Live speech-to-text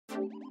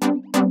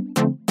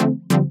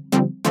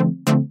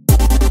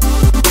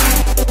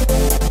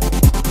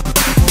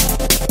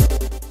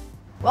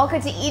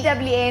Welcome to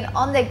EWN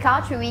On The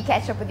Couch, where we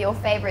catch up with your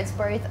favorites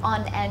both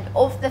on and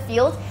off the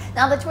field.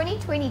 Now, the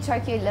 2020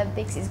 Tokyo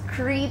Olympics is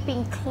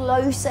creeping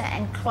closer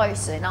and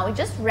closer. Now, we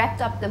just wrapped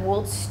up the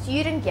World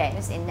Student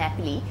Games in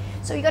Napoli,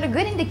 so we got a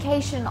good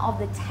indication of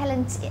the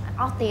talent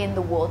out there in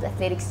the world,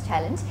 athletics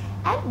talent.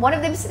 And one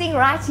of them sitting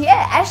right here,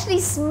 Ashley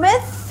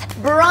Smith,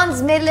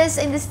 bronze medalist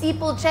in the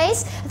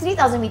steeplechase,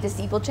 3,000 meter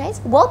steeplechase.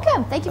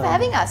 Welcome. Thank you for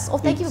having us, or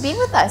thank you for being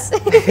with us.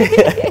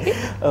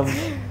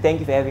 Thank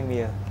you for having me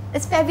here.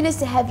 It's fabulous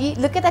to have you.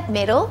 Look at that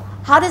medal.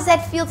 How does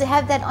that feel to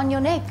have that on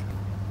your neck?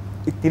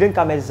 It didn't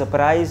come as a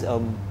surprise.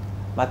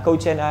 My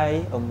coach and I,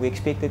 we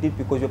expected it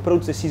because we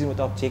approached the season with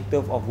the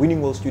objective of winning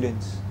World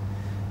Students.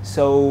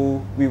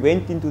 So we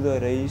went into the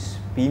race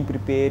being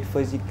prepared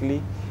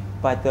physically,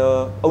 but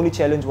the only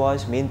challenge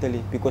was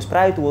mentally, because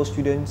prior to World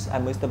Students, I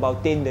missed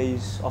about 10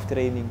 days of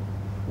training.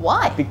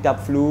 Why? I picked up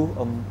flu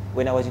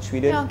when I was in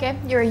Sweden. Yeah, okay,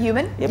 you're a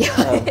human.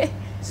 Yep.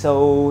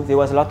 So there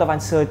was a lot of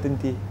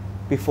uncertainty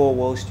before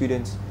World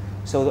Students.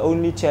 So the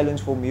only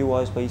challenge for me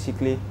was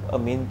basically a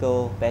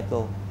mental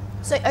battle.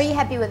 So are you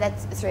happy with that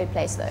third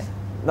place though?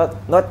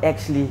 Not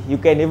actually. You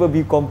can never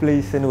be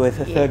complacent with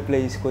a third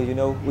place, because you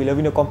know we live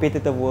in a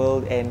competitive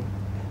world and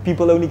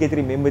people only get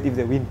remembered if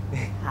they win.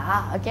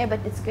 Okay, but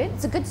it's good.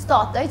 It's a good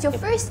start though. It's your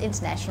first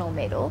international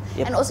medal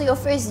and also your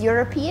first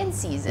European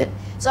season.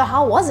 So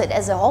how was it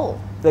as a whole?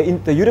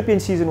 The European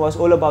season was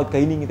all about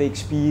gaining the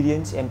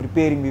experience and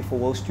preparing me for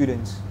World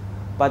Students.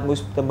 But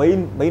the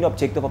main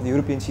objective of the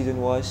European season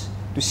was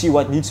to see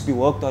what needs to be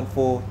worked on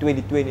for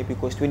 2020,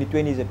 because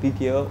 2020 is a big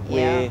year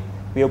where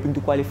we're hoping to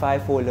qualify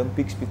for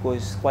Olympics,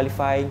 because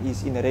qualifying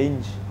is in a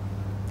range.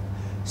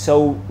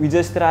 So we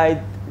just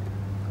tried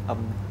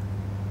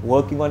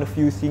working on a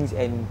few things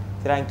and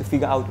trying to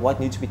figure out what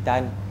needs to be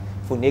done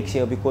for next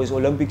year, because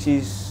Olympics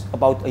is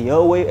about a year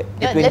away,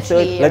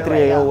 literally a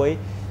year away.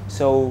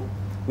 So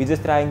we're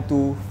just trying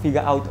to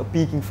figure out a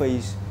peaking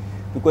phase,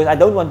 because I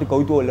don't want to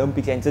go to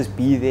Olympics and just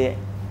be there.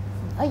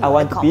 I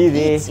want to be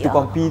there to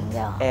compete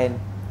and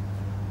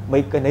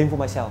make a name for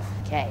myself.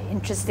 Okay,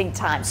 interesting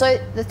time. So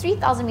the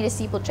 3,000 meter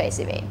steeplechase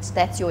event,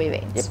 that's your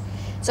event.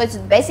 So it's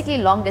basically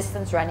long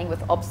distance running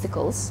with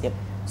obstacles.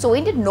 So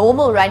when did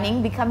normal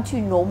running become too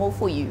normal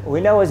for you?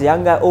 When I was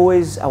young, I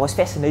was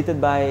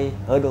fascinated by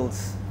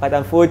hurdles, but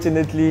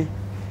unfortunately,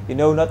 you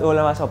know, not all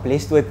of us are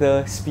blessed with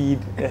the speed.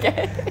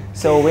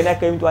 So when I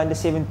came to under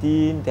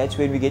 17, that's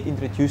when we get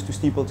introduced to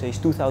steeplechase,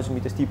 2,000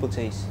 meter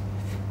steeplechase.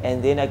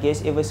 And then I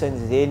guess ever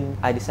since then,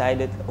 I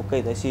decided,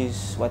 okay, this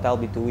is what I'll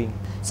be doing.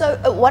 So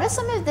what are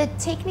some of the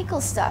technical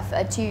stuff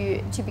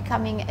to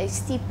becoming a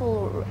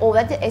steeple, or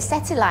a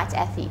satellite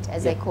athlete,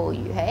 as they call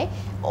you, hey?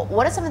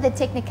 What are some of the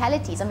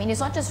technicalities? I mean, it's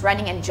not just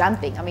running and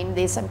jumping. I mean,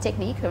 there's some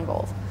technique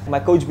involved.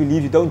 My coach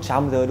believes you don't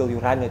jump the hurdle, you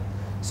run it.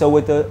 So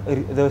with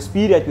the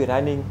speed that we're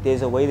running,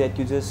 there's a way that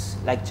you just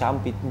like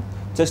jump it,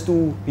 just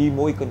to be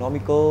more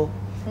economical.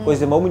 Because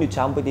the moment you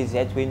jump it,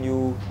 that's when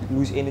you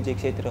lose energy,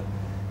 etc.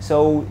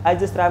 So I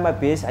just try my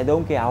best. I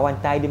don't care how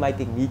untidy my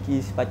technique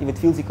is, but if it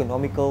feels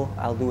economical,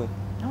 I'll do it.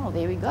 Oh,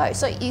 there we go.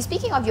 So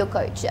speaking of your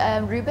coach,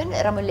 Ruben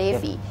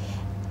Ramulevi,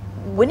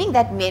 winning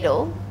that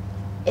medal,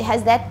 what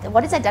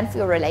has that done for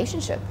your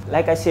relationship?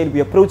 Like I said,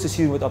 we approached the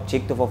season with the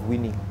objective of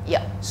winning.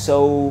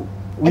 So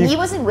and he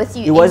wasn't with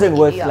you. He wasn't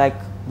with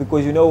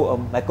because you know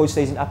my coach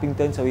stays in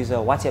Uppington, so it's a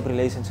WhatsApp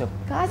relationship.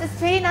 Guys, it's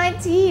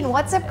 2019.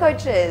 WhatsApp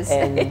coaches.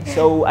 And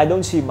so I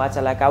don't see much.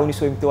 I only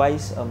saw him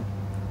twice,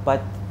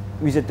 but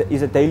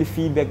it's a daily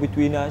feedback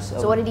between us.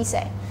 So what did he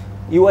say?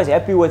 He was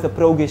happy with the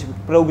progress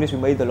we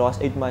made the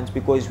last 8 months,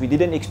 because we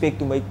didn't expect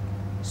to make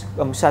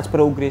such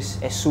progress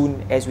as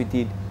soon as we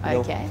did.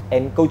 You know?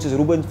 And Coach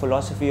Ruben's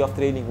philosophy of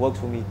training works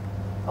for me.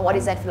 What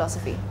is that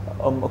philosophy?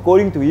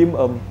 According to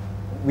him,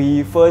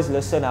 we first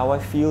listen how I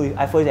feel.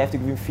 I first have to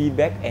give him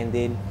feedback, and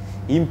then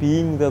him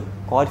being the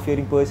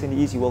God-fearing person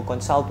he is, he will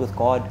consult with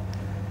God,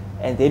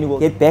 and then he will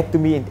get back to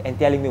me and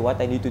telling me what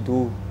I need to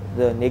do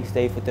the next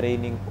day for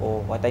training,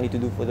 or what I need to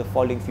do for the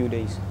following few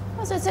days.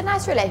 Oh, so it's a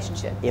nice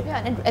relationship.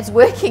 Yeah, and it's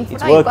working.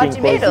 It's working,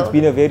 because it's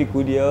been a very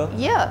good year.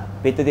 Yeah.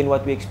 Better than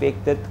what we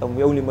expected.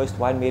 We only missed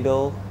one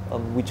medal,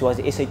 which was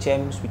the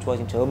SHMs, which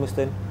was in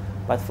Germiston.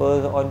 But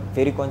further on,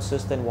 very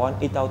consistent, won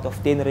 8 out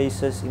of 10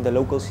 races in the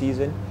local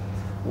season.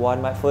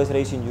 Won my first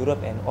race in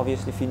Europe, and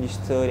obviously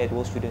finished 3rd at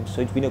World Students. So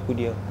it's been a good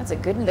year.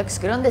 Looks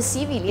good on the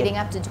CV leading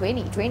up to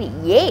 2020.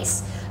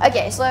 Yes.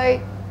 Okay,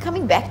 so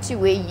coming back to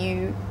where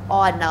you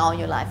are now in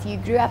your life, you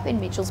grew up in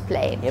Mitchell's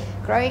Plain.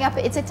 Growing up,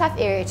 it's a tough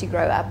area to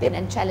grow up in,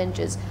 and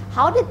challenges.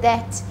 How did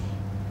that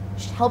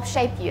help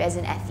shape you as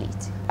an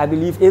athlete? I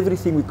believe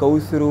everything we go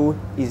through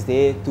is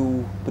there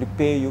to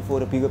prepare you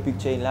for a bigger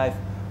picture in life.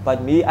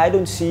 But me, I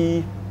don't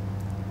see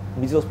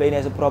Mitchell's Plain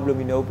as a problem,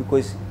 you know,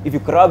 because if you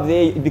grow up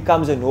there, it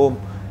becomes a norm.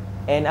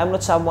 And I'm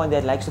not someone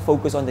that likes to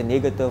focus on the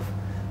negative,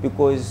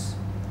 because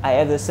I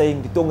have the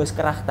saying, "Die tong is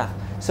kragtig."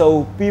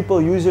 So people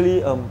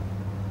usually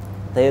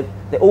they're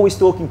always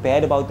talking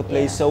bad about the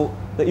place. So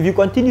if you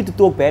continue to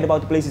talk bad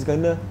about the place, it's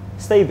gonna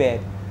stay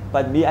bad.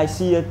 But me, I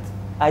see it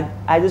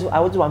I just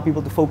want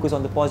people to focus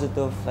on the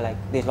positive. Like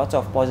there's lots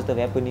of positive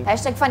happening.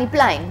 Hashtag funny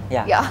plane.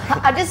 Yeah.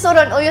 I just saw it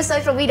on all your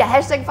social media.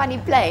 Hashtag funny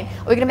plane.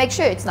 Are we gonna make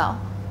shirts now?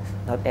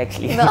 Not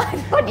actually. No,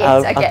 not yet.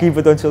 I'll Okay. keep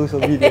it on social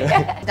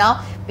media.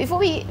 Now,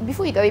 before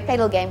you go, we played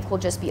a little game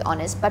called Just Be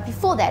Honest. But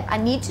before that, I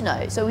need to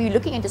know. So we're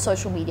looking into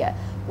social media.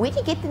 Where did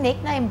you get the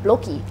nickname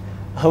Blocky?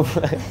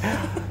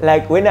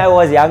 Like when I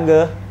was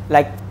younger,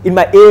 like in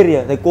my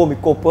area, they call me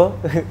Copper,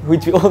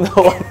 which we all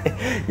know what,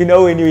 you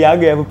know, when you're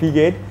younger, you have a big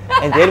head.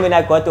 And then when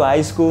I got to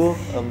high school,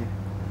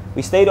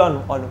 we stayed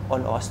on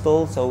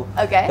hostel. So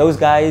Okay. those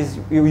guys,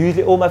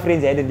 usually all my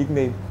friends had a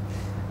nickname.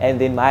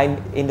 And then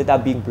mine ended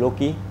up being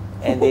Blocky.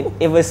 And then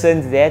ever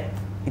since that,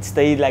 it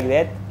stayed like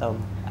that.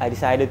 I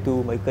decided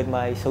to make it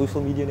my social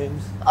media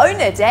names.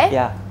 Own it, eh?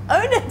 Yeah.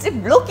 Own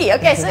it, Blocky.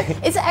 Okay, so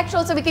it's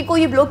actual, so we can call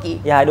you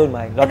Blocky. Yeah, I don't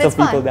mind. Lots of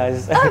people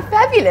does. Oh,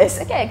 fabulous.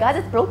 Okay, guys,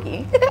 it's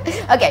Blocky.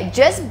 Okay,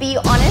 just be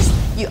honest.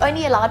 You're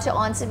only allowed to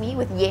answer me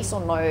with yes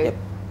or no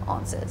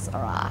answers.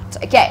 All right.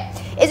 Okay.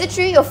 Is it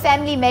true your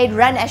family made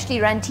Run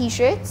Ashley Run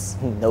t-shirts?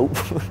 Nope.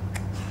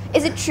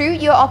 Is it true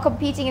you are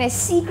competing in a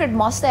secret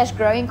mustache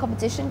growing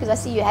competition? Because I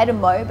see you had a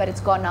mo, but it's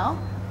gone now.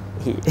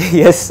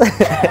 Yes.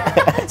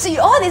 So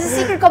there's a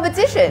secret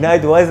competition. No,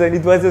 it wasn't.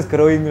 It was just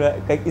growing.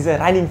 Like it's a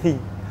running thing.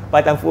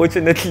 But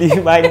unfortunately,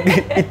 mine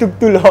it took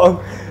too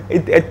long.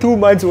 It had 2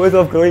 months worth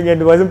of growing and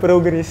it wasn't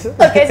progress.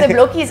 Okay, so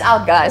Blocky is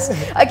out, guys.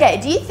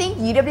 Okay, do you think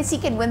UWC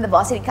can win the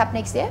Varsity Cup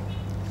next year?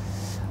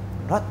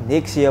 Not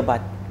next year, but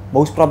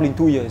most probably in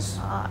 2 years.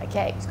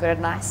 Okay, it's got a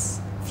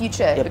nice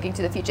future, looking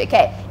to the future.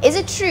 Okay, is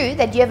it true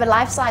that you have a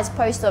life-size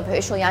poster of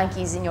Herschel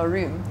Yankees in your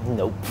room?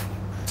 Nope.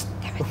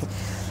 Damn it.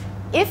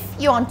 If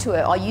you're on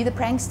tour, are you the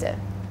prankster?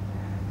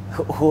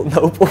 Oh,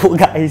 nope. All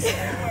guys,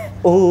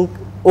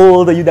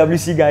 all the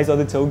UWC guys are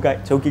the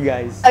choky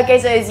guys.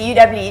 Okay, so it's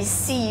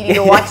UWC you need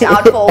to watch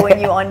out for when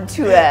you're on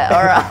tour,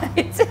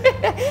 alright?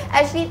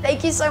 Ashley,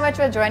 thank you so much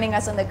for joining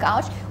us on the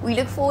couch. We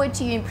look forward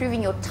to you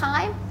improving your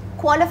time,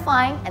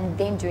 qualifying, and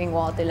then doing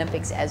well at the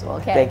Olympics as well,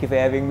 okay? Thank you for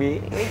having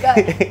me. Here we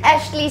go.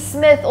 Ashley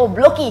Smith, or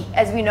Blocky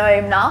as we know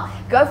him now.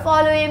 Go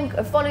follow him,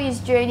 go follow his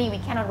journey. We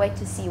cannot wait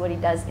to see what he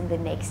does in the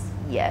next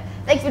year.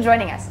 Thanks for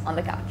joining us on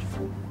the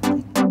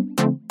couch.